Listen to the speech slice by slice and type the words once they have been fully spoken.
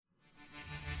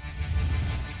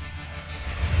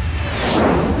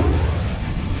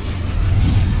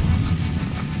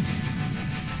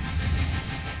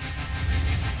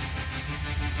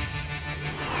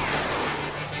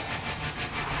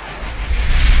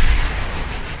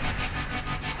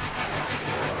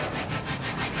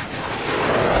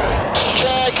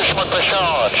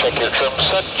Check your trim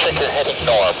set. Check your heading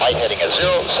north. Light heading is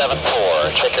 074.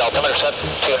 Check your altimeter set.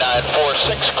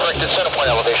 2946. Corrected center point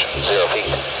elevation 0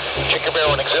 feet. Check your bear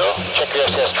warning 0. Check your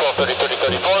SDS 1230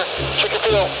 30 34. Check your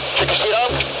fuel. Check your speed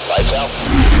on. Lights out.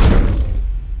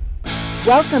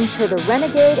 Welcome to the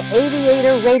Renegade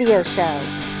Aviator Radio Show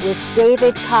with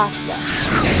David Costa.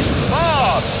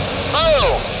 Bob!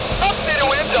 Oh! Upstate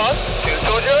wind on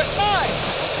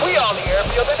 220.5. We on the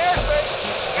airfield and airspace.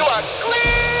 You are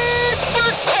cleared for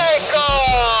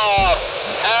takeoff!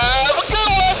 Have a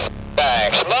good one!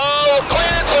 Thanks, Mo.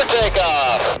 Cleared for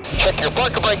takeoff. Check your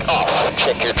parker brake off.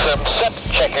 Check your trim set.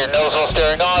 Check your nozzle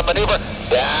steering on. Maneuver.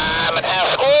 Diamond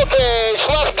half square page.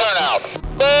 Left turnout.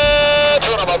 Let's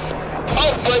run them up.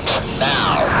 Off brakes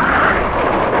now.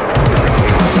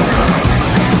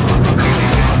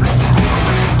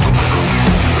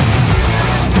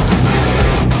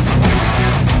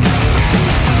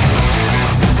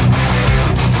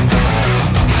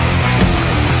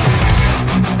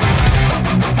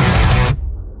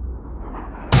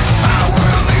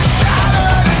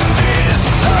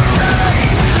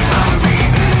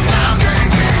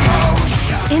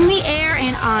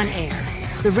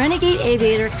 The Renegade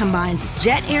Aviator combines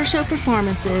jet airshow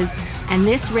performances and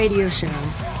this radio show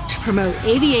to promote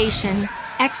aviation,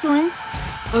 excellence,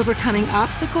 overcoming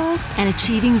obstacles, and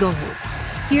achieving goals.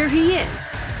 Here he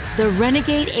is, the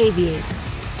Renegade Aviator,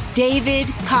 David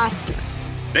Costa.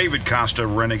 David Costa,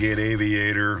 Renegade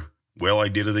Aviator. Well, I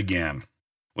did it again.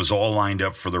 Was all lined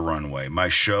up for the runway. My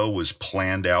show was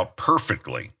planned out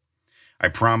perfectly. I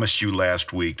promised you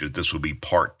last week that this would be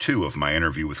part 2 of my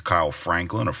interview with Kyle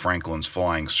Franklin of Franklin's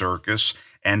Flying Circus,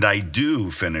 and I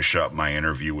do finish up my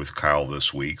interview with Kyle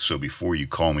this week, so before you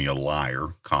call me a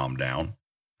liar, calm down.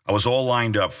 I was all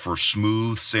lined up for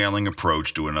smooth sailing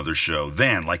approach to another show.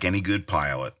 Then, like any good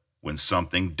pilot, when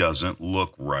something doesn't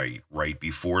look right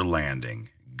before landing,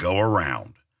 go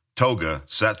around. Toga,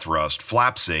 set thrust,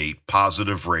 flaps 8,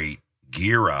 positive rate,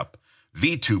 gear up,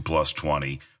 V2 plus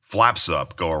 20, flaps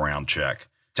up, go around check.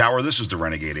 Tower, this is the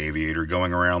Renegade Aviator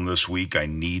going around this week. I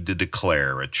need to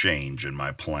declare a change in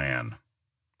my plan.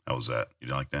 How was that? You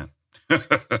like that?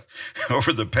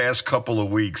 Over the past couple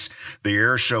of weeks, the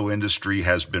air show industry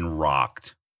has been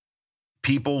rocked.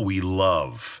 People we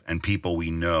love and people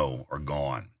we know are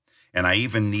gone. And I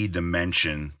even need to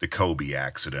mention the Kobe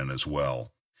accident as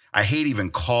well. I hate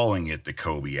even calling it the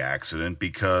Kobe accident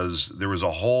because there was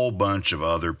a whole bunch of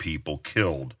other people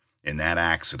killed in that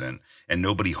accident, and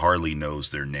nobody hardly knows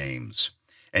their names.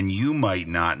 And you might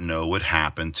not know what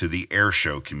happened to the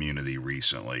airshow community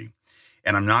recently.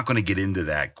 And I'm not going to get into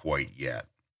that quite yet.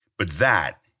 But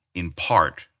that, in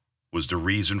part, was the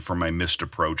reason for my missed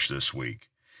approach this week.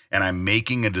 And I'm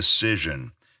making a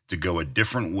decision to go a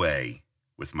different way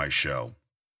with my show.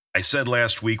 I said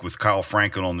last week with Kyle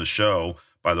Franklin on the show,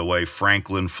 by the way,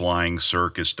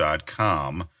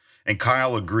 franklinflyingcircus.com, and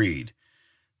Kyle agreed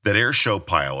that airshow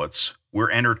pilots were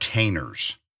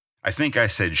entertainers. I think I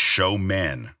said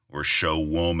showmen or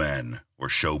showwomen or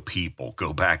show people.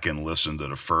 Go back and listen to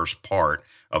the first part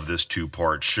of this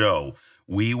 2-part show.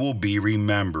 We will be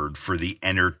remembered for the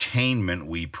entertainment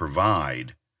we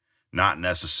provide, not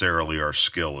necessarily our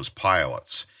skill as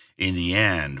pilots. In the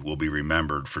end, we'll be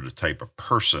remembered for the type of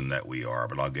person that we are,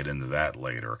 but I'll get into that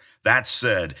later. That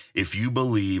said, if you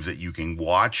believe that you can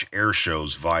watch air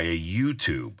shows via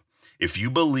YouTube, if you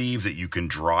believe that you can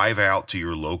drive out to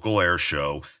your local air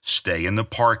show, stay in the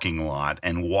parking lot,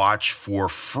 and watch for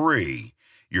free,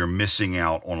 you're missing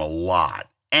out on a lot.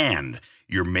 And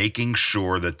you're making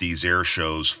sure that these air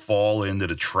shows fall into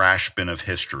the trash bin of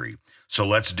history. So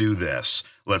let's do this.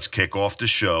 Let's kick off the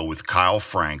show with Kyle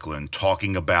Franklin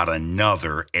talking about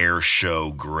another air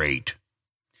show great.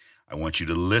 I want you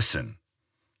to listen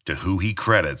to who he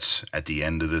credits at the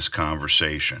end of this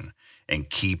conversation. And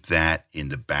keep that in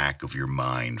the back of your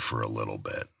mind for a little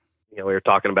bit. You know, we were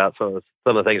talking about some of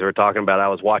the things we were talking about. I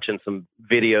was watching some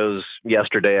videos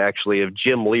yesterday, actually, of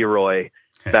Jim Leroy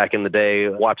back in the day,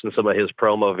 watching some of his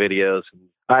promo videos.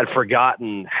 I'd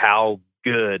forgotten how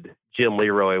good Jim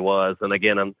Leroy was. And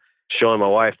again, I'm showing my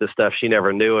wife this stuff. She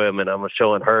never knew him, and I'm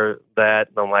showing her that.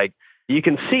 And I'm like, you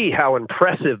can see how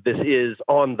impressive this is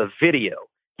on the video.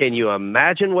 Can you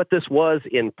imagine what this was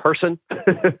in person?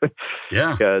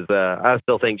 Yeah. Because I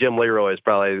still think Jim Leroy is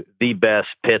probably the best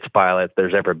Pitts pilot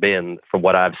there's ever been from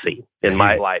what I've seen in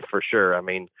my life, for sure. I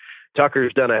mean,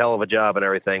 Tucker's done a hell of a job and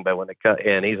everything, but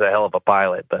and he's a hell of a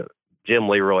pilot. But Jim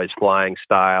Leroy's flying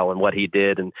style and what he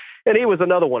did, and he was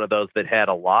another one of those that had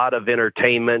a lot of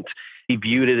entertainment. He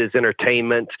viewed it as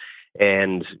entertainment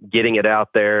and getting it out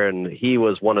there. And he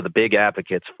was one of the big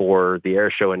advocates for the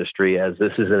air show industry, as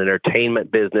this is an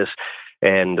entertainment business.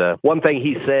 And one thing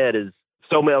he said is,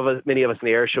 many of us in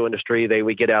the air show industry,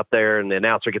 we get out there and the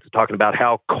announcer gets to talking about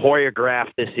how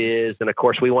choreographed this is. And of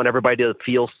course, we want everybody to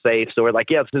feel safe. So we're like,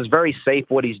 yeah, this is very safe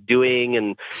what he's doing.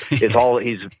 And he's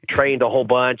trained a whole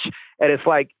bunch. And it's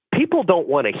like, people don't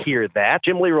want to hear that.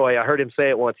 Jim Leroy, I heard him say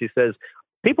it once. He says,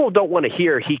 people don't want to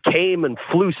hear he came and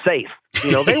flew safe. They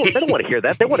don't want to hear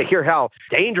that. They want to hear how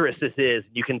dangerous this is.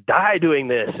 You can die doing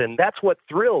this. And that's what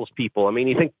thrills people. I mean,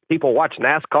 you think people watch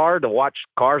NASCAR to watch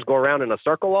cars go around in a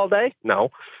circle all day? No.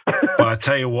 But I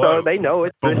tell you what, so they know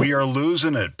it. But we are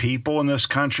losing it. People in this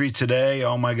country today,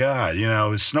 oh my God,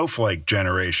 it's snowflake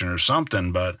generation or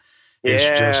something, but it's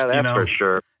just, that's for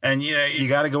sure. And you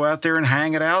got to go out there and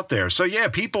hang it out there. So yeah,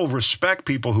 people respect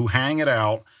people who hang it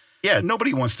out. Yeah,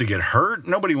 nobody wants to get hurt.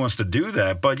 Nobody wants to do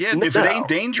that. But yeah, if it ain't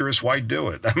dangerous, why do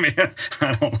it? I mean, I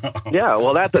don't know. Yeah,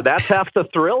 well, that's half the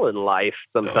thrill in life.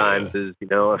 Sometimes is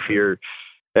if you're,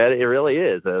 it really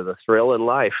is the thrill in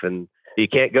life, and you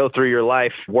can't go through your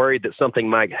life worried that something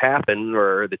might happen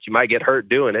or that you might get hurt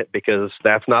doing it, because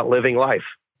that's not living life.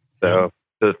 So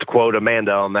to quote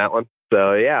Amanda on that one.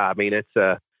 So yeah, I mean, it's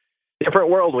a different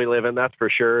world we live in, that's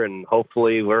for sure, and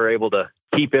hopefully we're able to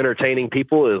keep entertaining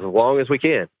people as long as we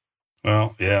can.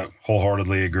 Well, yeah,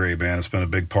 wholeheartedly agree, man. It's been a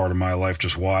big part of my life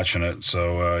just watching it.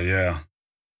 So, yeah.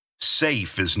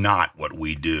 Safe is not what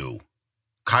we do.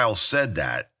 Kyle said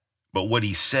that, but what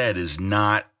he said is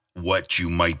not what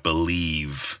you might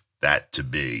believe that to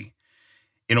be.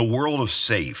 In a world of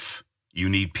safe, you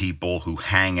need people who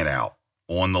hang it out,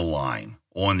 on the line,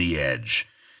 on the edge.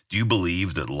 Do you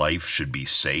believe that life should be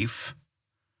safe?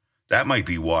 That might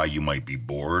be why you might be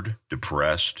bored,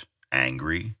 depressed,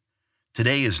 angry.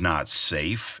 Today is not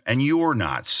safe, and you're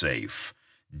not safe.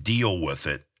 Deal with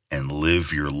it and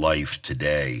live your life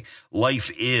today.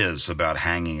 Life is about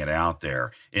hanging it out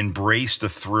there. Embrace the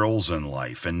thrills in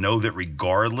life and know that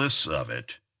regardless of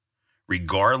it,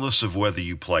 regardless of whether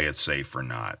you play it safe or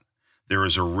not, there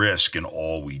is a risk in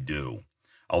all we do.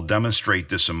 I'll demonstrate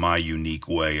this in my unique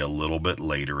way a little bit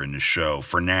later in the show.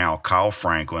 For now, Kyle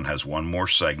Franklin has one more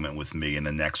segment with me in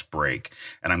the next break,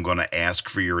 and I'm going to ask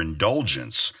for your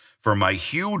indulgence for my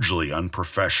hugely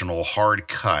unprofessional hard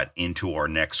cut into our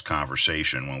next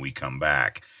conversation when we come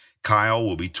back. Kyle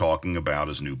will be talking about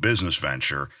his new business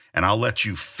venture, and I'll let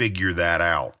you figure that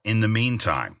out. In the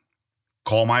meantime,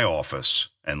 call my office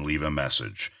and leave a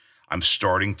message. I'm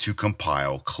starting to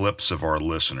compile clips of our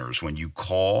listeners. When you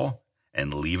call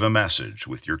and leave a message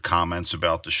with your comments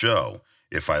about the show,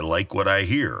 if I like what I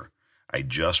hear, I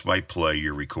just might play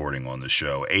your recording on the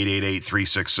show.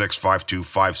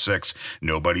 888-366-5256.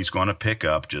 Nobody's going to pick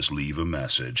up. Just leave a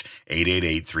message.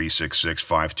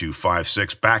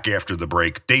 888-366-5256. Back after the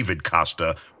break, David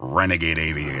Costa, Renegade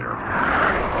Aviator.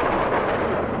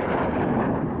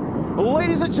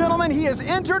 Ladies and gentlemen, he has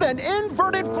entered an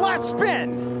inverted flat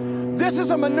spin. This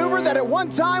is a maneuver that at one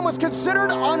time was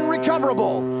considered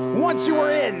unrecoverable. Once you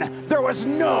were in, there was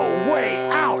no way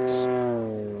out.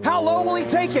 How low will he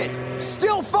take it?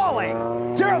 Still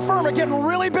falling. Terra Firma getting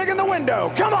really big in the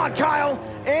window. Come on, Kyle.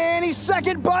 Any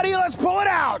second, buddy. Let's pull it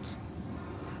out.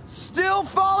 Still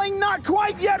falling, not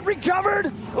quite yet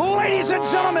recovered. Ladies and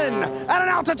gentlemen, at an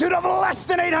altitude of less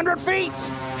than 800 feet,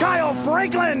 Kyle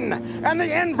Franklin and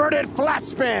the inverted flat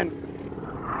spin.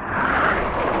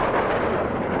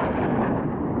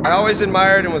 I always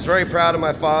admired and was very proud of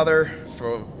my father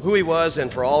for who he was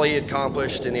and for all he had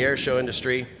accomplished in the air show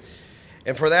industry.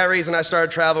 And for that reason, I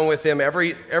started traveling with him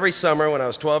every summer when I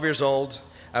was 12 years old.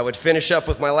 I would finish up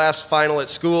with my last final at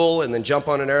school and then jump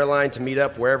on an airline to meet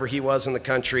up wherever he was in the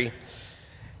country,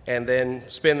 and then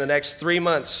spend the next 3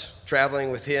 months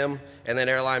traveling with him and then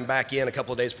airline back in a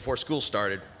couple of days before school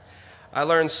started. I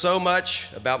learned so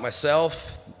much about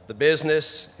myself, the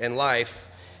business, and life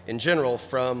in general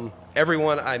from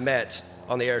everyone I met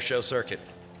on the air show circuit.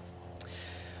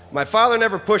 My father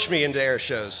never pushed me into air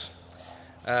shows.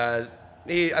 I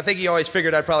think he always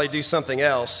figured I'd probably do something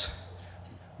else.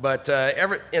 But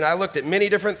I looked at many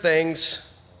different things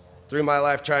through my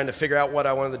life trying to figure out what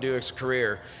I wanted to do as a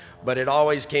career, but it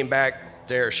always came back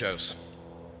to air shows.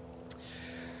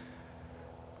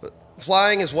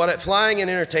 Flying and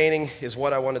entertaining is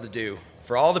what I wanted to do.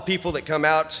 For all the people that come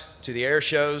out to the air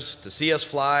shows to see us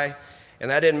fly,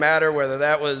 and that didn't matter whether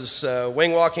that was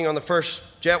wing walking on the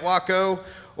first jet Waco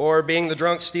or being the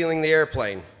drunk stealing the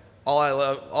airplane.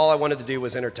 All I wanted to do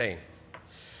was entertain.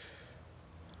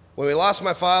 When we lost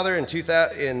my father in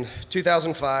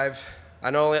 2005,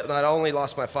 I not only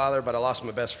lost my father, but I lost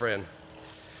my best friend.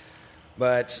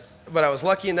 But I was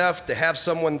lucky enough to have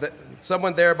someone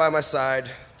there by my side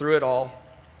through it all.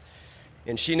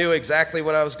 And she knew exactly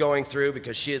what I was going through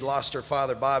because she had lost her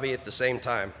father, Bobby, at the same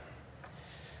time.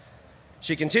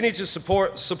 She continued to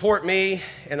support me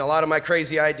and a lot of my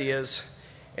crazy ideas,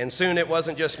 and soon it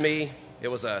wasn't just me, it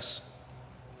was us.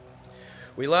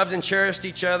 We loved and cherished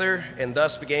each other, and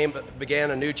thus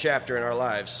began a new chapter in our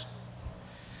lives.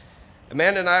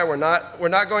 Amanda and I were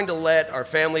not going to let our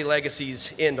family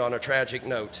legacies end on a tragic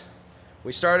note.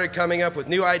 We started coming up with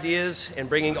new ideas and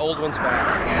bringing old ones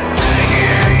back.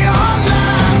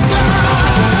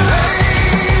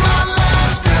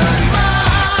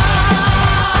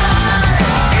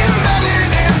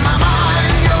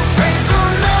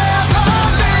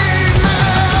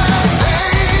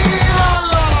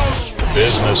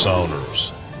 Business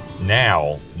owners,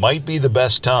 now might be the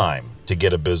best time to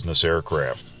get a business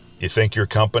aircraft. You think your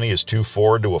company is too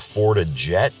forward to afford a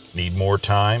jet? Need more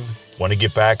time? Want to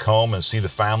get back home and see the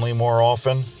family more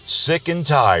often? Sick and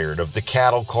tired of the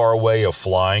cattle car way of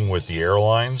flying with the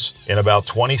airlines? In about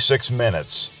 26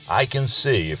 minutes, I can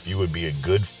see if you would be a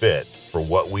good fit for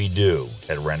what we do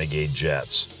at Renegade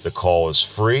Jets. The call is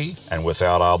free and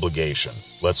without obligation.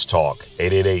 Let's talk.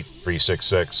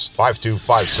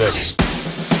 888-366-5256.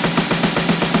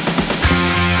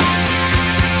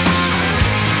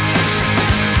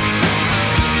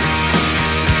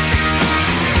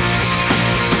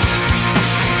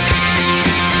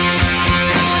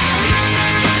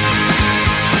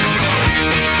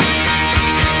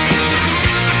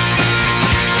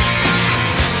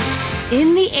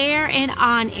 In the air and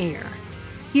on air,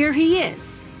 here he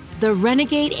is, the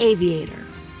Renegade Aviator,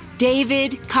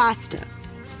 David Costa.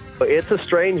 It's a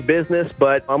strange business,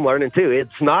 but I'm learning too. It's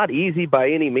not easy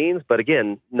by any means, but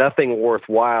again, nothing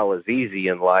worthwhile is easy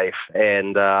in life.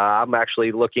 And I'm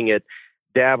actually looking at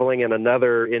dabbling in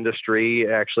another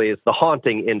industry. Actually, it's the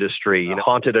haunting industry,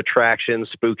 haunted attractions,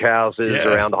 spook houses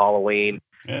around Halloween.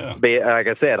 Yeah. Like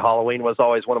I said, Halloween was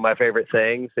always one of my favorite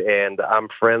things, and I'm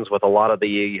friends with a lot of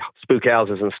the spook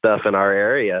houses and stuff in our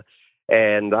area,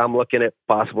 and I'm looking at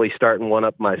possibly starting one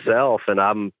up myself, and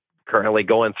I'm currently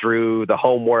going through the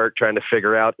homework, trying to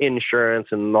figure out insurance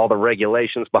and all the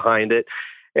regulations behind it.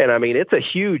 And I mean, it's a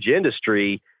huge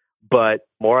industry, but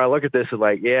more I look at this, is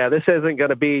like, this isn't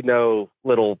going to be no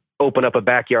little open up a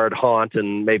backyard haunt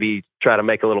and maybe try to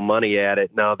make a little money at it.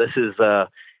 No, this is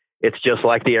it's just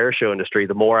like the air show industry.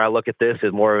 The more I look at this,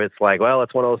 the more it's like, well,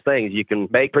 it's one of those things. You can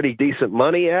make pretty decent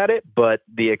money at it, but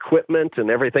the equipment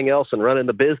and everything else and running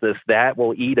the business, that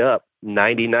will eat up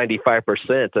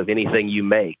 95% of anything you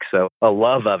make. So a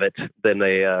love of it than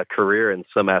a career in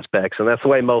some aspects. And that's the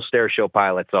way most air show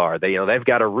pilots are. They've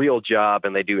got a real job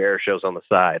and they do air shows on the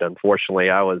side.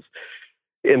 Unfortunately, I was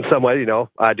in some way,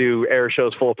 I do air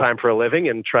shows full time for a living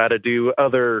and try to do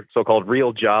other so-called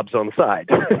real jobs on the side.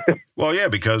 Well, yeah,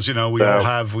 because, we all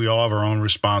have our own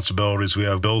responsibilities. We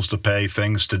have bills to pay,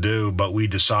 things to do, but we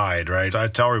decide, right? I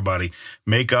tell everybody,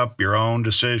 make up your own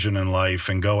decision in life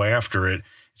and go after it.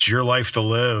 It's your life to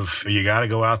live. You got to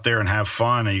go out there and have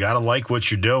fun, and you got to like what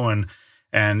you're doing.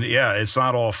 And yeah, it's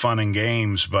not all fun and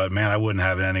games, but man, I wouldn't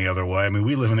have it any other way. I mean,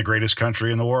 we live in the greatest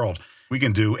country in the world. We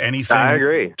can do anything. I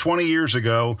agree. 20 years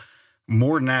ago,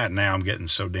 more than that now, I'm getting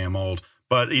so damn old.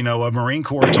 But, a Marine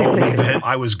Corps told me that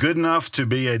I was good enough to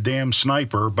be a damn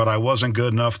sniper, but I wasn't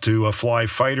good enough to fly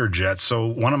fighter jets. So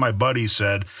one of my buddies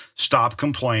said, stop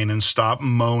complaining, stop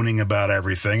moaning about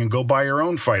everything, and go buy your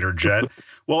own fighter jet.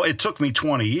 Well, it took me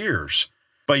 20 years.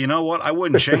 But you know what? I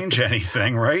wouldn't change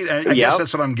anything, right? I guess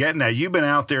that's what I'm getting at. You've been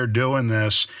out there doing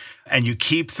this, and you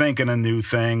keep thinking of new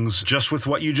things just with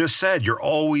what you just said. You're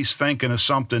always thinking of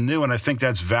something new, and I think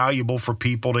that's valuable for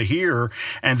people to hear.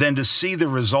 And then to see the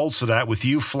results of that with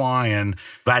you flying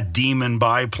that Demon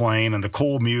biplane and the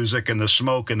cool music and the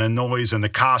smoke and the noise and the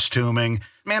costuming,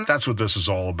 man, that's what this is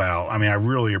all about. I mean, I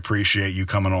really appreciate you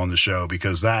coming on the show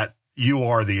because you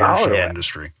are the air show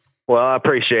industry. Well, I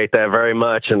appreciate that very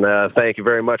much, and thank you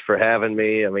very much for having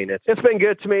me. I mean, it's been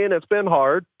good to me, and it's been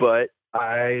hard, but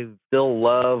I still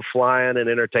love flying and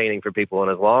entertaining for people. And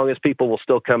as long as people will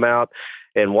still come out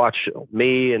and watch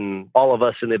me and all of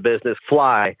us in the business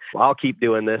fly, I'll keep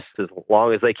doing this as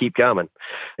long as they keep coming.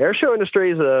 Air show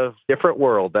industry is a different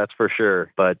world, that's for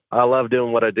sure. But I love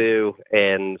doing what I do.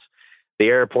 And the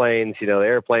airplanes, the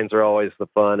airplanes are always the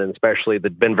fun, and especially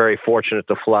they've been very fortunate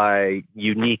to fly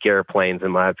unique airplanes, in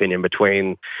my opinion,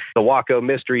 between the Waco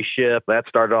Mystery Ship, that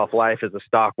started off life as a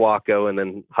stock Waco and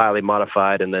then highly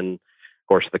modified, and then, of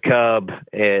course, the Cub,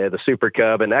 the Super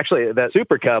Cub. And actually, that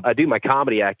Super Cub I do my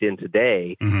comedy act in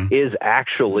today is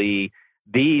actually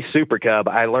the Super Cub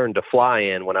I learned to fly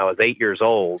in when I was 8 years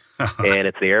old. And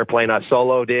it's the airplane I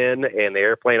soloed in and the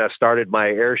airplane I started my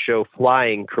air show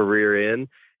flying career in.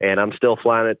 And I'm still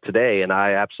flying it today, and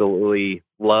I absolutely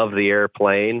love the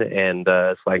airplane. And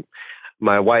it's like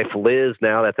my wife, Liz,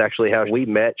 now, that's actually how we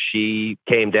met. She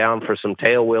came down for some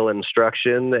tail wheel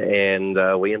instruction,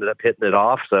 and we ended up hitting it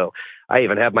off. So I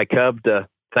even have my cub to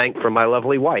thank for my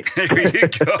lovely wife. There you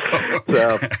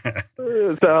go.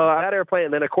 So I had airplane,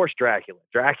 and then, of course, Dracula.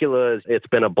 It's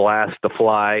been a blast to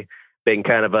fly. Been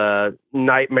kind of a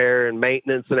nightmare and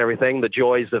maintenance and everything, the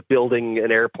joys of building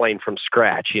an airplane from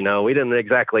scratch. We didn't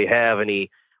exactly have any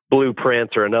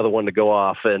blueprints or another one to go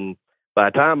off. And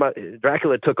by the time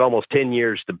Dracula took almost 10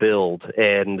 years to build.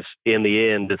 And in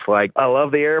the end, it's like, I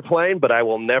love the airplane, but I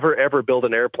will never, ever build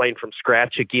an airplane from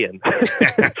scratch again.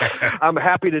 I'm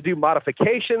happy to do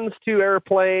modifications to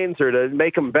airplanes or to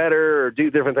make them better or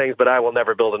do different things, but I will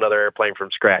never build another airplane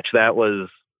from scratch. That was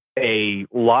a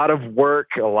lot of work,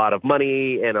 a lot of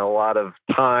money, and a lot of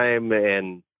time,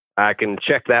 and I can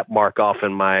check that mark off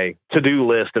in my to-do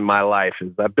list in my life.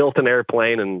 Is I built an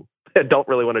airplane, and I don't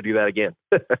really want to do that again.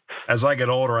 As I get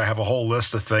older, I have a whole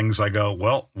list of things I go,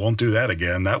 well, won't do that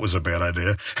again. That was a bad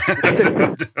idea.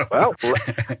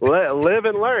 Well, live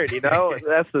and learn.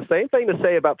 That's the same thing to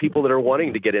say about people that are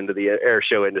wanting to get into the air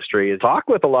show industry. Is talk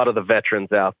with a lot of the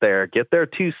veterans out there, get their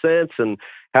 2 cents and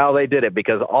how they did it,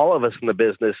 because all of us in the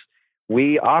business,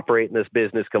 we operate in this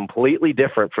business completely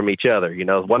different from each other.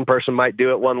 One person might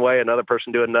do it one way, another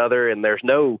person do another, and there's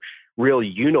no real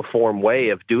uniform way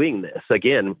of doing this.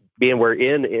 Again, being we're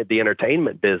in the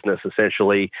entertainment business,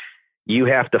 essentially, you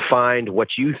have to find what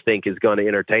you think is going to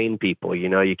entertain people.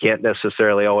 You can't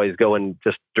necessarily always go and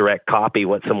just direct copy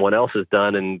what someone else has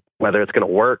done, and whether it's going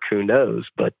to work, who knows?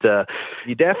 But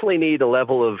you definitely need a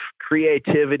level of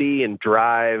creativity and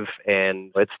drive,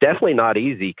 and it's definitely not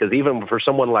easy, because even for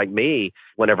someone like me,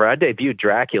 whenever I debuted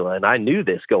Dracula, and I knew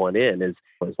this going in, is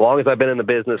as long as I've been in the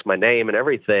business, my name and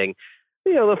everything,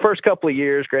 the first couple of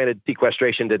years, granted,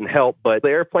 sequestration didn't help, but the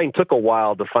airplane took a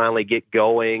while to finally get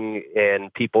going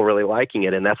and people really liking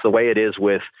it. And that's the way it is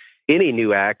with any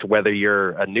new act, whether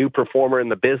you're a new performer in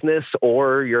the business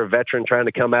or you're a veteran trying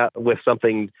to come out with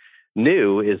something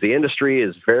new. Is the industry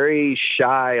is very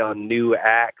shy on new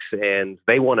acts, and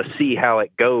they want to see how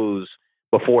it goes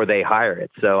before they hire it.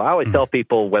 So I always tell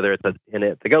people, whether it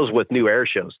goes with new air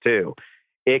shows too,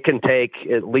 it can take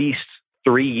at least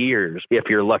 3 years if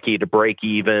you're lucky to break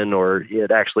even or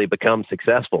it actually becomes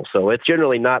successful. So it's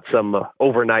generally not some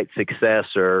overnight success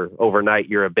or overnight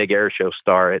you're a big air show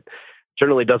star. It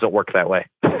generally doesn't work that way.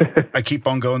 I keep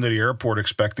on going to the airport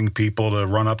expecting people to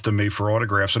run up to me for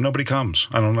autographs, and nobody comes.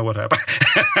 I don't know what happened.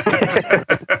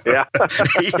 Yeah.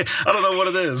 I don't know what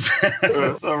it is.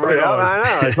 So right on. I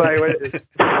know. It's like,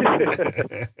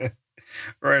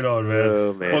 right on, man.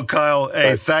 Oh, man. Well, Kyle,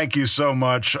 hey, thank you so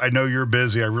much. I know you're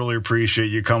busy. I really appreciate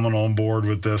you coming on board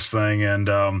with this thing, and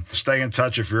stay in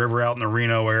touch if you're ever out in the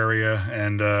Reno area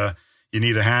and you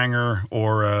need a hanger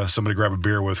or somebody to grab a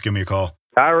beer with. Give me a call.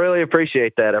 I really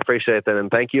appreciate that.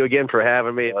 And thank you again for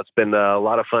having me. It's been a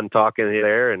lot of fun talking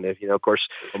there. And of course,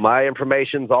 my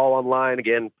information's all online.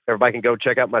 Again, everybody can go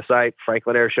check out my site,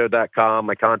 franklinairshow.com.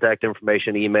 My contact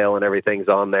information, email, and everything's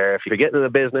on there. If you're getting in the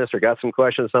business or got some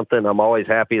questions, something, I'm always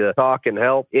happy to talk and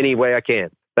help any way I can.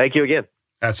 Thank you again.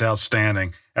 That's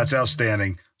outstanding.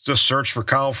 Just search for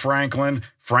Kyle Franklin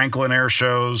Air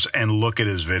Shows, and look at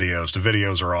his videos. The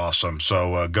videos are awesome.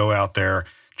 So go out there.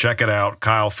 Check it out.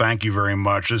 Kyle, thank you very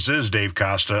much. This is Dave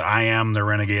Costa. I am the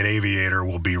Renegade Aviator.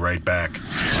 We'll be right back.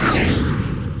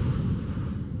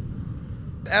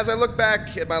 As I look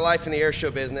back at my life in the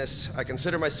airshow business, I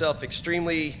consider myself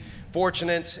extremely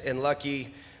fortunate and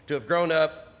lucky to have grown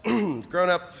up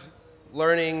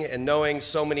learning and knowing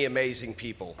so many amazing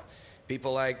people.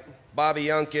 People like Bobby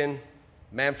Yunkin,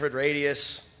 Manfred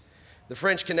Radius, the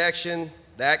French Connection,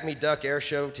 the Acme Duck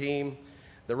Airshow team,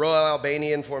 the Royal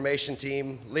Albanian Formation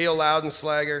Team, Leo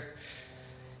Loudenslager,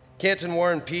 Kenton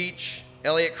Warren Peach,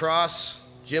 Elliot Cross,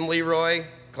 Jim Leroy,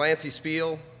 Clancy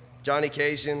Spiel, Johnny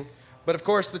Cajun. But of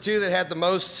course, the two that had the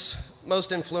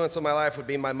most influence on my life would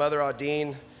be my mother,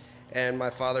 Audine, and my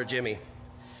father, Jimmy.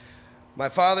 My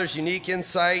father's unique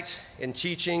insight and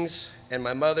teachings, and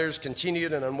my mother's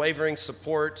continued and unwavering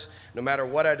support, no matter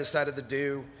what I decided to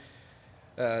do,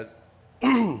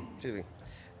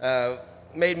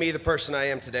 made me the person I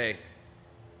am today.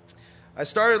 I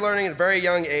started learning at a very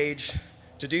young age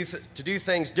to do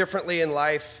things differently in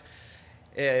life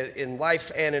and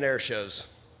in air shows.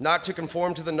 Not to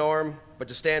conform to the norm, but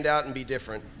to stand out and be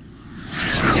different.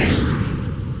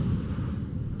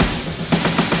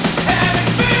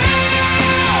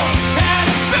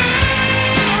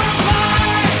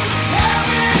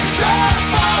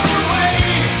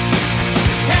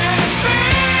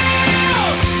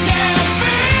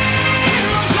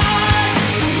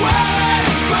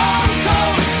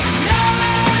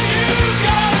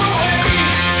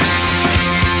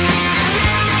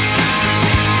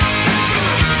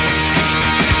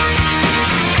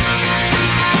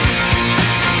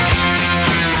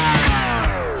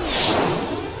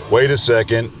 Wait a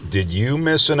second, did you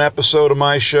miss an episode of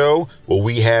my show? Well,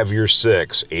 we have your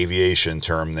six, aviation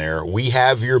term there. We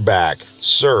have your back.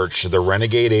 Search the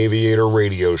Renegade Aviator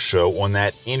radio show on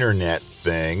that internet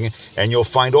thing, and you'll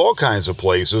find all kinds of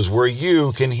places where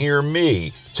you can hear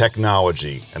me.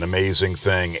 Technology, an amazing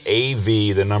thing.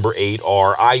 AV, the number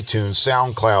 8R, iTunes,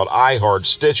 SoundCloud, iHeart,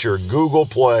 Stitcher, Google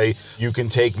Play. You can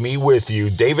take me with you.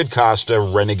 David Costa,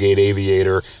 Renegade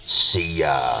Aviator. See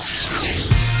ya.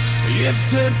 If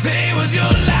today was your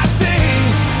last day,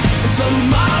 and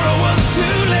tomorrow was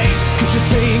too late, could you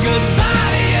say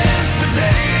goodbye to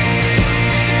yesterday?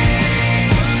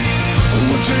 Or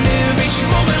would you live each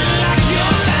moment like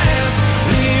your last?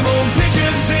 Leave old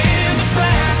pictures in the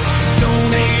past.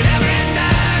 Donate every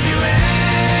dime you had.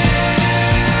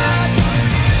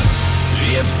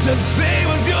 If today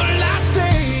was your last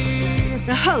day.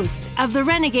 The host of the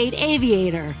Renegade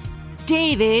Aviator,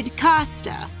 David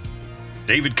Costa.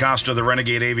 David Costa, the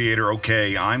Renegade Aviator.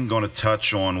 Okay, I'm going to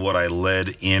touch on what I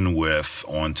led in with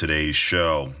on today's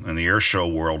show. And the air show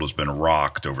world has been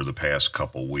rocked over the past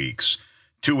couple weeks.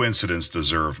 Two incidents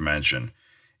deserve mention.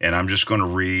 And I'm just going to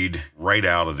read right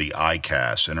out of the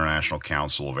ICAS, International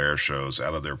Council of Air Shows,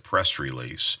 out of their press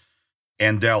release.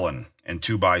 Andelen and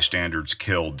two bystanders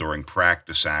killed during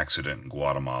practice accident in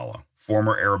Guatemala.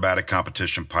 Former aerobatic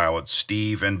competition pilot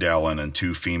Steve Andelen and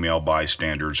two female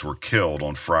bystanders were killed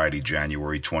on Friday,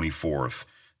 January 24th,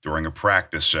 during a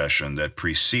practice session that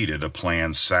preceded a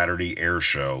planned Saturday air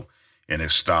show in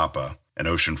Ixtapa, an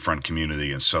oceanfront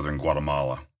community in southern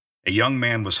Guatemala. A young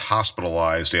man was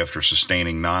hospitalized after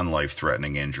sustaining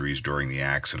non-life-threatening injuries during the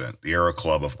accident. The Aero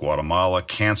Club of Guatemala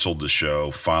canceled the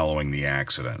show following the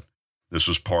accident. This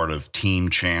was part of Team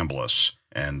Chambliss.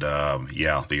 And,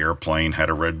 the airplane had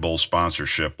a Red Bull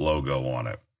sponsorship logo on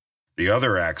it. The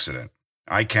other accident,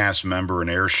 ICAS member and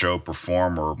air show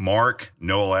performer Mark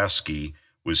Nowaleski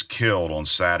was killed on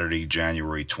Saturday,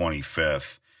 January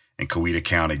 25th in Coweta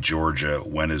County, Georgia,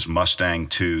 when his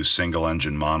Mustang II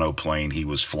single-engine monoplane he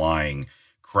was flying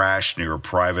crashed near a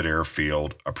private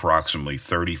airfield approximately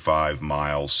 35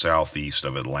 miles southeast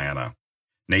of Atlanta.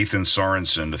 Nathan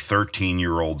Sorensen, the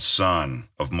 13-year-old son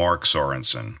of Mark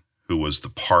Sorensen, who was the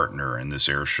partner in this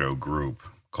airshow group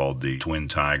called the Twin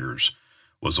Tigers,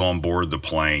 was on board the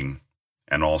plane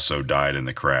and also died in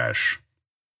the crash.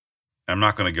 I'm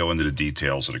not going to go into the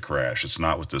details of the crash. It's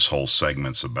not what this whole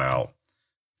segment's about.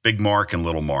 Big Mark and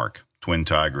Little Mark, Twin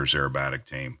Tigers aerobatic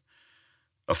team.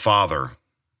 A father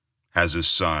has his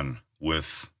son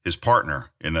with his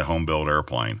partner in the home-built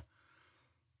airplane.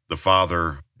 The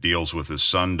father deals with his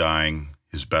son dying,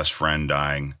 his best friend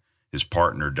dying, his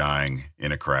partner dying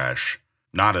in a crash,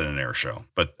 not in an air show,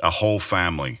 but a whole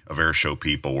family of air show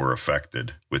people were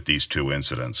affected with these two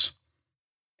incidents.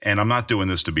 And I'm not doing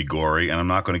this to be gory, and I'm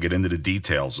not going to get into the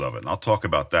details of it. And I'll talk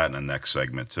about that in the next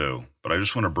segment too. But I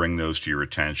just want to bring those to your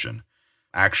attention.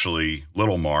 Actually,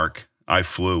 Little Mark, I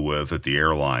flew with at the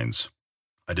airlines.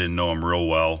 I didn't know him real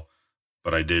well,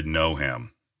 but I did know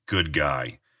him. Good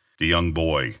guy. The young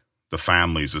boy, the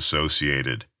families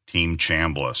associated, Team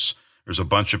Chambliss. There's a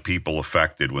bunch of people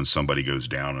affected when somebody goes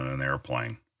down in an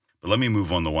airplane. But let me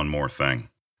move on to one more thing.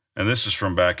 And this is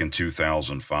from back in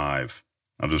 2005.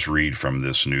 I'll just read from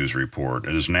this news report.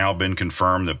 It has now been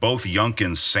confirmed that both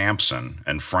Yunkin's Sampson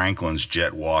and Franklin's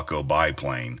Jet Waco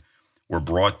biplane were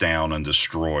brought down and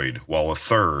destroyed, while a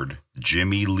third,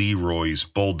 Jimmy Leroy's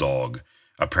Bulldog,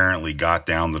 apparently got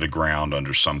down to the ground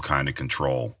under some kind of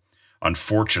control.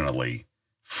 Unfortunately,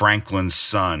 Franklin's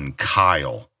son,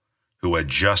 Kyle, who had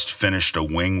just finished a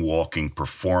wing-walking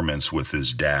performance with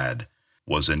his dad,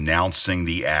 was announcing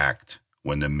the act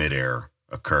when the midair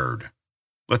occurred.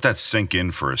 Let that sink in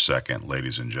for a second,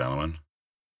 ladies and gentlemen.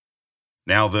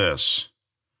 Now this.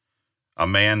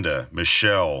 Amanda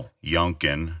Michelle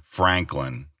Yunkin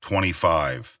Franklin,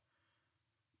 25,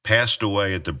 passed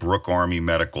away at the Brooke Army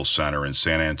Medical Center in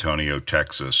San Antonio,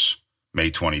 Texas,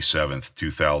 May 27,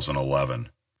 2011,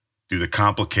 due to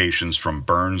complications from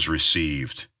burns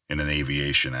received in an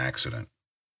aviation accident.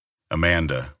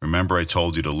 Amanda, remember I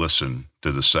told you to listen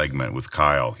to the segment with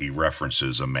Kyle. He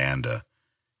references Amanda.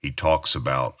 He talks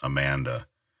about Amanda.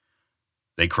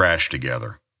 They crashed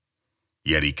together,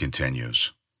 yet he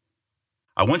continues.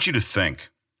 I want you to think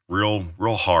real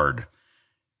hard.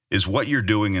 Is what you're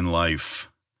doing in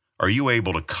life, are you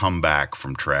able to come back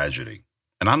from tragedy?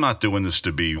 And I'm not doing this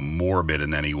to be morbid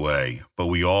in any way, but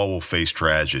we all will face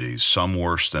tragedies, some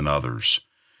worse than others.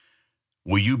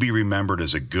 Will you be remembered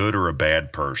as a good or a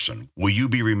bad person? Will you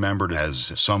be remembered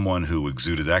as someone who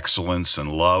exuded excellence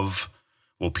and love?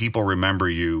 Will people remember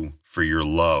you for your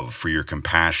love, for your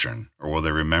compassion, or will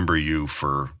they remember you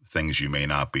for things you may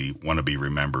not want to be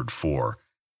remembered for?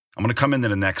 I'm going to come into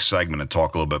the next segment and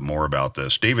talk a little bit more about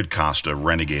this. David Costa,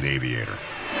 Renegade Aviator.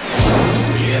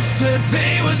 If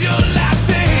today was your last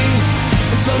day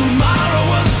and tomorrow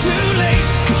was too late,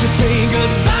 could you say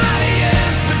goodbye to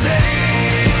yesterday?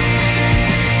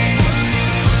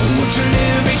 Would you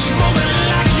live each moment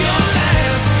like your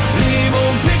last? Leave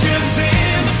old pictures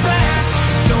in the past.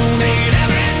 Donate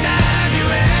every dime you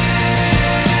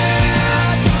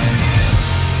had.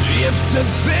 If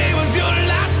today was your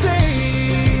last day.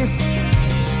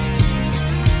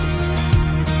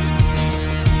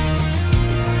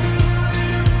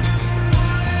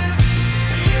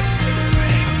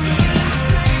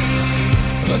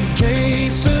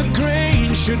 Against the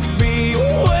grain should be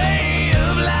a way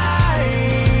of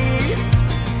life.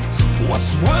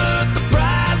 What's worth the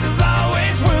prize is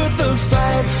always worth the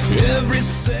fight. Every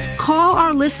cent. Call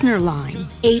our listener line,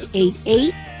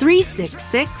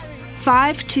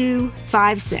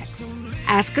 888-366-5256.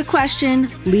 Ask a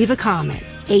question, leave a comment,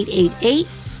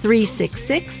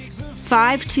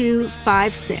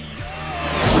 888-366-5256.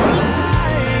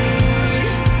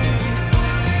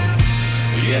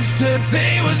 If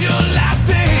today was your last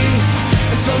day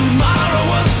and tomorrow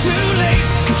was too late,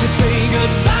 could you say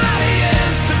goodbye to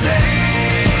yesterday?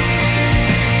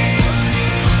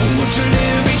 Would you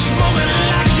live each moment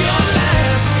like your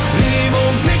last? Leave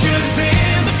old pictures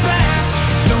in the past.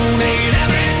 Donate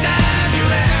every dime you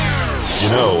have. You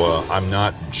know, I'm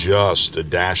not just a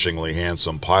dashingly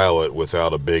handsome pilot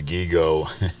without a big ego.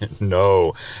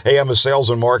 No. Hey, I'm a sales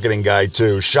and marketing guy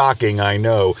too. Shocking, I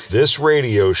know. This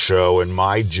radio show and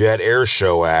my Jet Air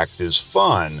Show act is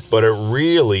fun, but it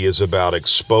really is about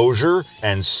exposure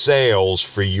and sales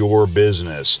for your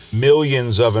business.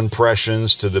 Millions of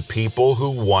impressions to the people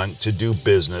who want to do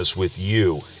business with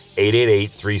you.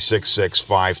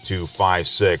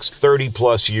 888-366-5256. 30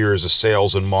 plus years of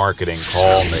sales and marketing.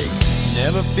 Call me.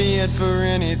 Never feared for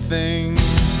anything,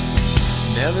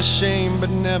 never shame but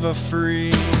never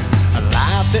free. A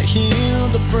life that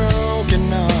healed the broken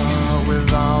heart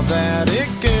with all that it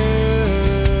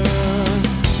could.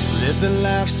 Lived a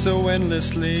life so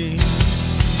endlessly,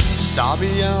 saw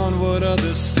beyond what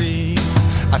others see.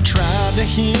 I tried to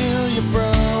heal your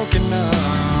broken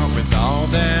heart with all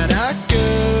that I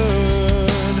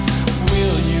could.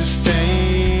 Will you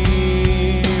stay?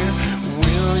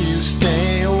 Will you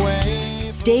stay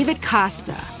away? David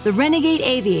Costa, the Renegade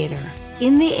Aviator,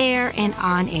 in the air and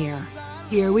on air.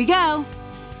 Here we go.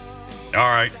 All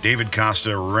right, David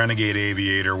Costa, Renegade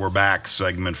Aviator. We're back.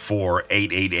 Segment 4,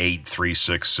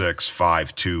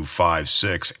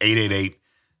 888-366-5256.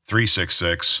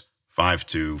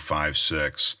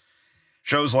 888-366-5256.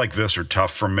 Shows like this are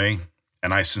tough for me,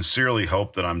 and I sincerely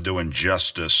hope that I'm doing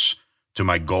justice to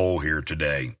my goal here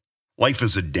today. Life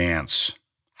is a dance.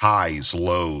 Highs,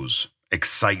 lows,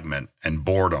 excitement and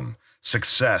boredom,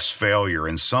 success, failure,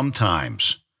 and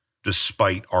sometimes,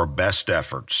 despite our best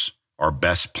efforts, our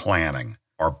best planning,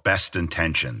 our best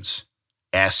intentions,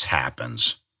 S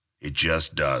happens. It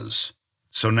just does.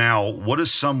 So now, what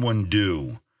does someone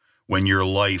do when your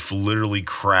life literally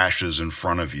crashes in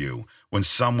front of you, when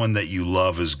someone that you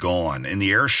love is gone? In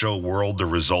the air show world, the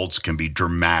results can be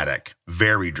dramatic,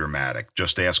 very dramatic.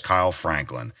 Just ask Kyle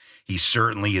Franklin. He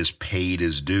certainly has paid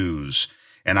his dues.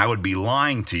 And I would be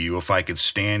lying to you if I could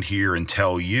stand here and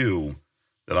tell you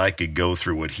that I could go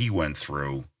through what he went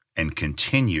through and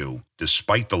continue,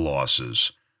 despite the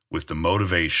losses, with the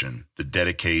motivation, the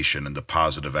dedication, and the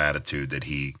positive attitude that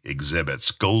he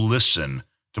exhibits. Go listen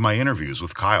to my interviews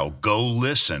with Kyle. Go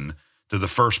listen to the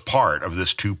first part of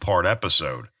this 2-part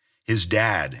episode. His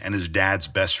dad and his dad's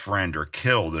best friend are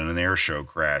killed in an air show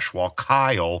crash while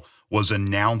Kyle was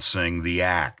announcing the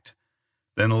act.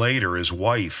 Then later, his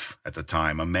wife at the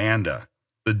time, Amanda,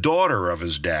 the daughter of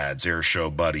his dad's air show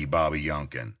buddy, Bobby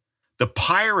Yunkin. The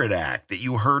pirate act that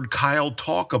you heard Kyle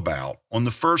talk about on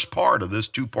the first part of this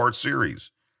 2-part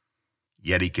series.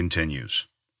 Yet he continues.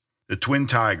 The twin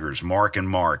tigers, Mark and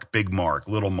Mark, Big Mark,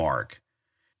 Little Mark.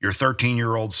 Your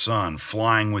 13-year-old son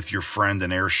flying with your friend,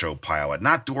 an air show pilot.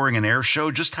 Not during an air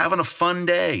show, just having a fun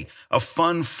day, a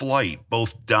fun flight.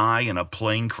 Both die in a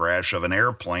plane crash of an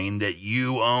airplane that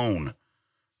you own.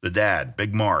 The dad,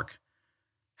 Big Mark.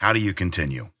 How do you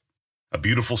continue? A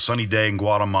beautiful sunny day in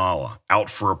Guatemala, out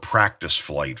for a practice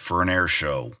flight for an air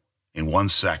show. In 1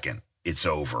 second, it's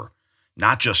over.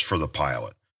 Not just for the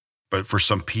pilot, but for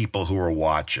some people who are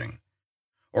watching.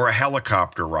 Or a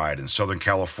helicopter ride in Southern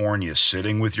California,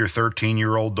 sitting with your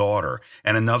 13-year-old daughter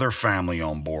and another family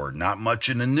on board. Not much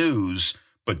in the news,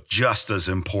 but just as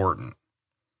important.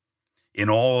 In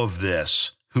all of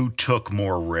this, who took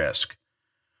more risk?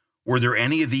 Were there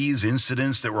any of these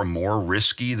incidents that were more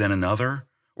risky than another?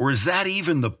 Or is that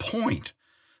even the point?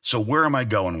 So where am I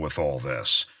going with all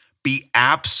this? Be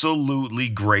absolutely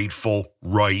grateful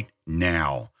right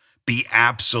now. Be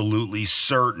absolutely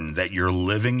certain that you're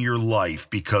living your life,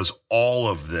 because all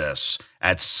of this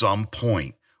at some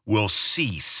point will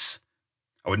cease.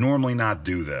 I would normally not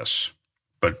do this,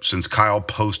 but since Kyle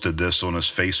posted this on his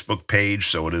Facebook page,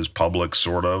 so it is public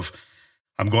sort of,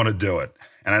 I'm going to do it.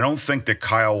 And I don't think that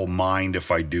Kyle will mind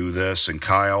if I do this. And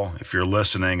Kyle, if you're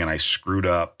listening and I screwed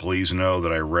up, please know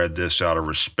that I read this out of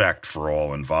respect for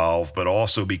all involved, but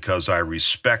also because I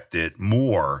respect it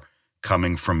more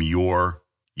coming from your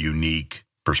unique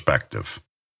perspective,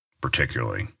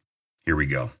 particularly. Here we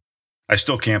go. I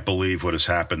still can't believe what has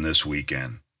happened this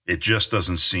weekend. It just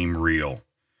doesn't seem real.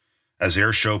 As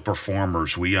airshow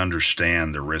performers, we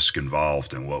understand the risk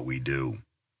involved in what we do.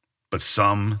 But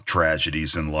some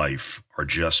tragedies in life are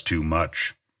just too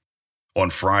much. On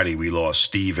Friday, we lost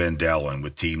Steve Endelin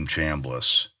with Team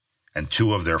Chambliss and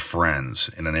two of their friends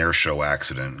in an airshow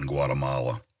accident in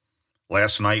Guatemala.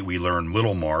 Last night, we learned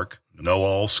Little Mark,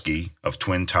 Noah Olsky of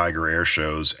Twin Tiger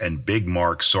Airshows, and Big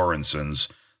Mark Sorensen's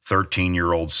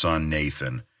 13-year-old son,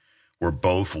 Nathan, were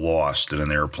both lost in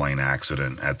an airplane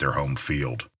accident at their home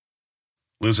field.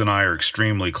 Liz and I are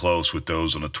extremely close with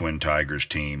those on the Twin Tigers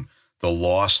team. The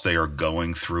loss they are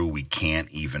going through, we can't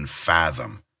even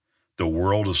fathom. The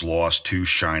world has lost two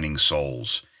shining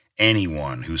souls.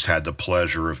 Anyone who's had the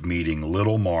pleasure of meeting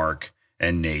Little Mark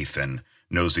and Nathan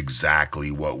knows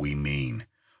exactly what we mean.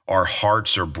 Our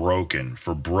hearts are broken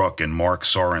for Brooke and Mark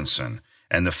Sorensen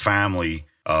and the family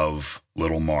of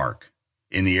Little Mark.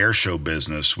 In the airshow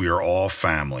business, we are all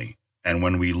family, and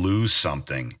when we lose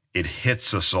something, it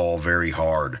hits us all very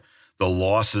hard. The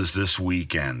losses this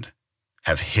weekend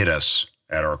have hit us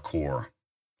at our core.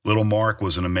 Little Mark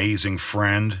was an amazing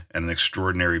friend and an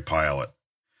extraordinary pilot.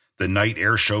 The night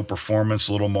airshow performance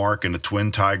Little Mark and the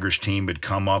Twin Tigers team had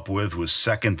come up with was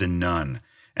second to none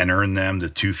and earned them the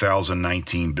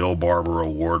 2019 Bill Barber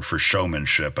Award for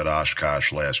Showmanship at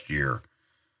Oshkosh last year.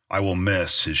 I will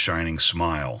miss his shining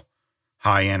smile,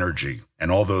 high energy, and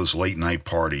all those late night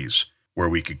parties where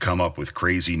we could come up with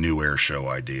crazy new airshow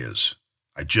ideas.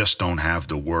 I just don't have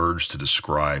the words to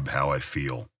describe how I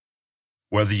feel.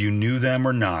 Whether you knew them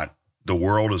or not, the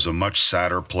world is a much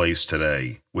sadder place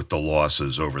today with the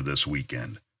losses over this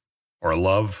weekend. Our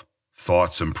love,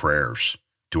 thoughts, and prayers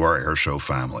to our airshow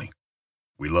family.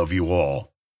 We love you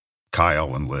all,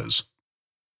 Kyle and Liz.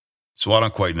 So I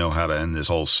don't quite know how to end this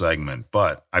whole segment,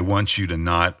 but I want you to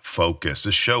not focus.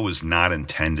 This show is not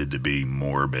intended to be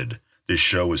morbid. This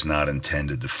show is not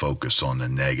intended to focus on the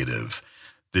negative.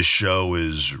 This show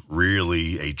is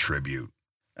really a tribute.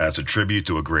 As a tribute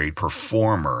to a great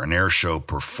performer, an airshow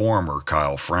performer,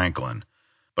 Kyle Franklin.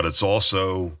 But it's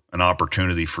also an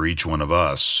opportunity for each one of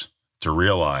us to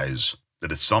realize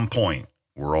that at some point,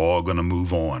 we're all going to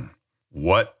move on.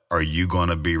 What are you going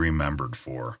to be remembered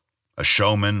for? A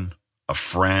showman, a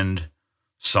friend,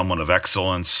 someone of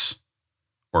excellence,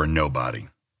 or a nobody?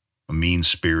 A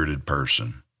mean-spirited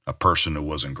person, a person who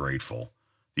wasn't grateful.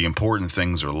 The important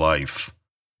things of life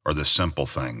are the simple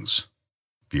things.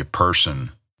 Be a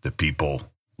person that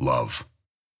people love.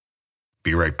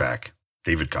 Be right back.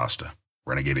 David Costa,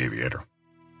 Renegade Aviator.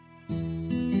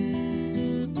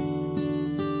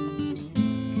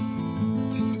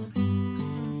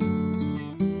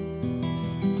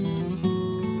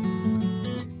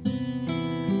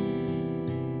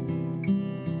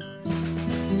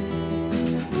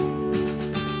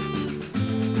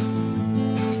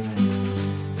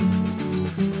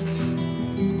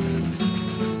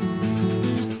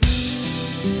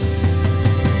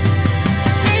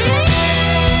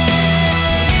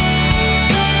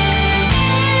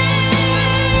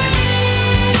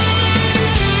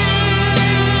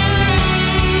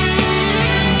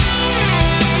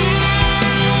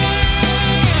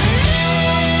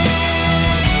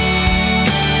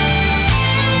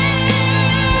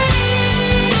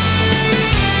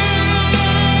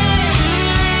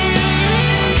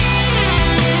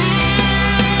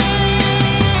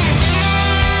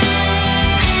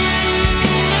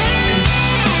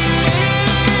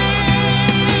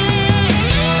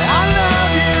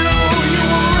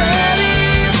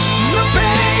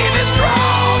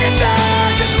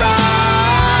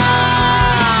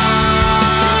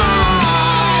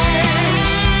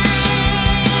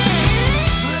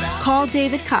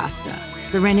 David Costa,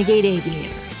 the Renegade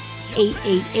Aviator,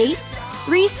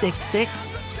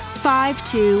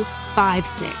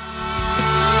 888-366-5256.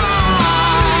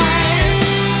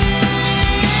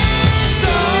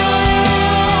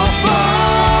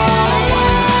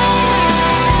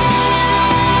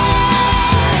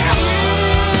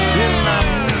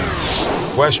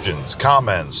 Questions,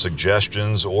 comments,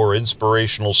 suggestions, or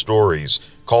inspirational stories?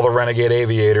 Call the Renegade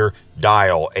Aviator,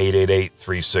 dial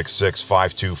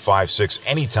 888-366-5256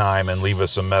 anytime and leave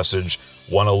us a message.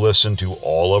 Want to listen to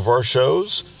all of our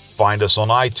shows? Find us on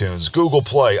iTunes, Google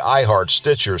Play, iHeart,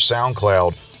 Stitcher,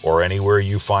 SoundCloud, or anywhere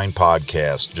you find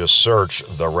podcasts. Just search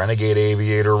the Renegade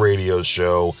Aviator Radio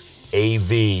Show, AV,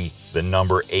 the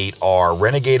number 8R,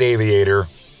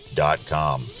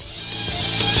 renegadeaviator.com.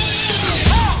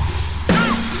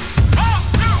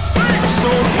 So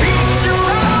feast your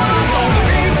eyes on the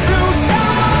big blue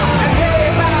sky and hey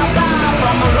bye-bye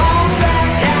from a long black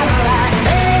Cadillac.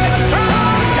 Hey, the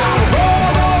clouds gotta roll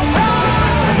those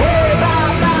skies and hey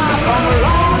bye-bye from a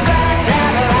long black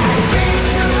Cadillac. Feast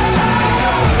your eyes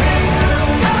on the big blue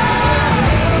sky,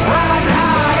 riding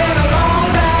high in a long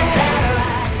black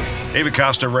Cadillac. David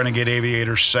Costa, Renegade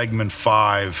Aviator, segment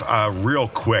 5. Real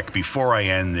quick, before I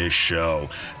end this show,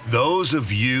 those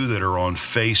of you that are on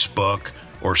Facebook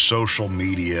or social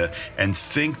media and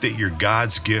think that you're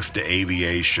God's gift to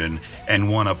aviation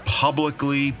and want to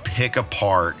publicly pick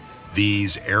apart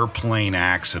these airplane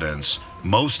accidents,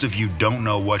 most of you don't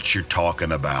know what you're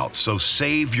talking about. So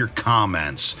save your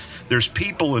comments. There's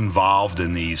people involved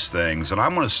in these things. And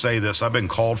I'm going to say this. I've been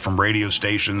called from radio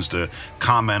stations to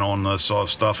comment on this sort of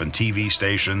stuff and TV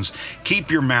stations. Keep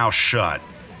your mouth shut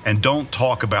and don't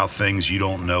talk about things you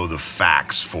don't know the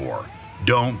facts for.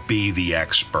 Don't be the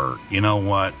expert. You know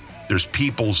what? There's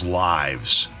people's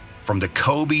lives. From the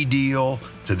Kobe deal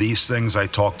to these things I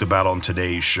talked about on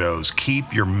today's shows.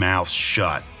 Keep your mouth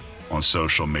shut on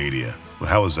social media. Well,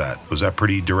 how was that? Was that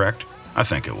pretty direct? I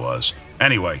think it was.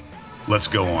 Anyway, let's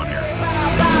go on here.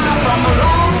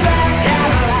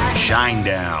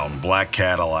 Shinedown, Black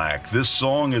Cadillac. This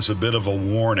song is a bit of a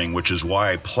warning, which is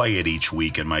why I play it each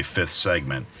week in my 5th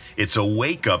segment. It's a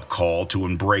wake-up call to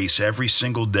embrace every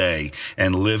single day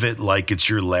and live it like it's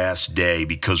your last day,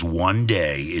 because one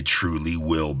day it truly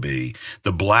will be.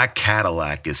 The Black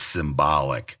Cadillac is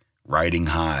symbolic. Riding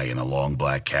high in a long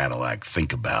black Cadillac,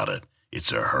 think about it.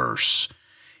 It's a hearse.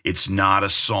 It's not a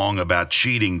song about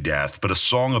cheating death, but a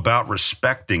song about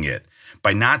respecting it.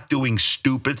 By not doing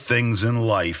stupid things in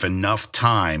life enough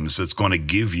times, that's going to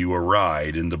give you a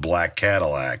ride in the Black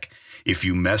Cadillac. If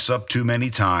you mess up too many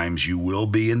times, you will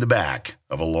be in the back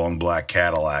of a long black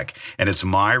Cadillac. And it's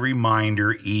my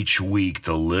reminder each week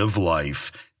to live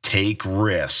life, take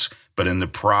risks, but in the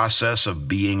process of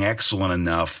being excellent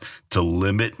enough to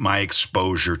limit my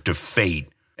exposure to fate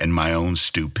and my own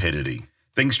stupidity.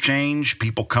 Things change,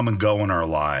 people come and go in our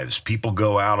lives, people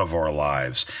go out of our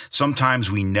lives. Sometimes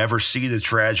we never see the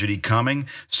tragedy coming.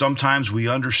 Sometimes we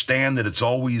understand that it's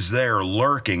always there,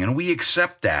 lurking, and we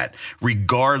accept that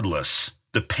regardless.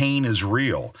 The pain is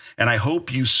real. And I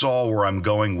hope you saw where I'm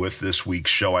going with this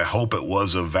week's show. I hope it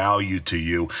was of value to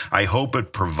you. I hope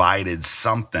it provided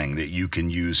something that you can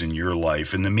use in your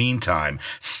life. In the meantime,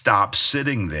 stop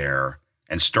sitting there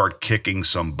and start kicking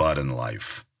some butt in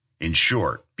life. In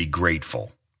short, be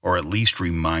grateful, or at least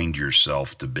remind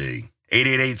yourself to be.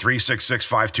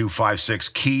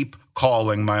 888-366-5256. Keep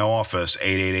calling my office,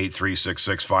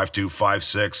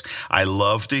 888-366-5256. I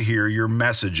love to hear your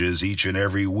messages each and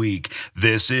every week.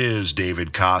 This is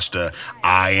David Costa.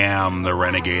 I am the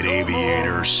Renegade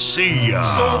Aviator. See ya.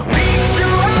 So feast your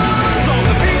eyes on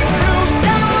the big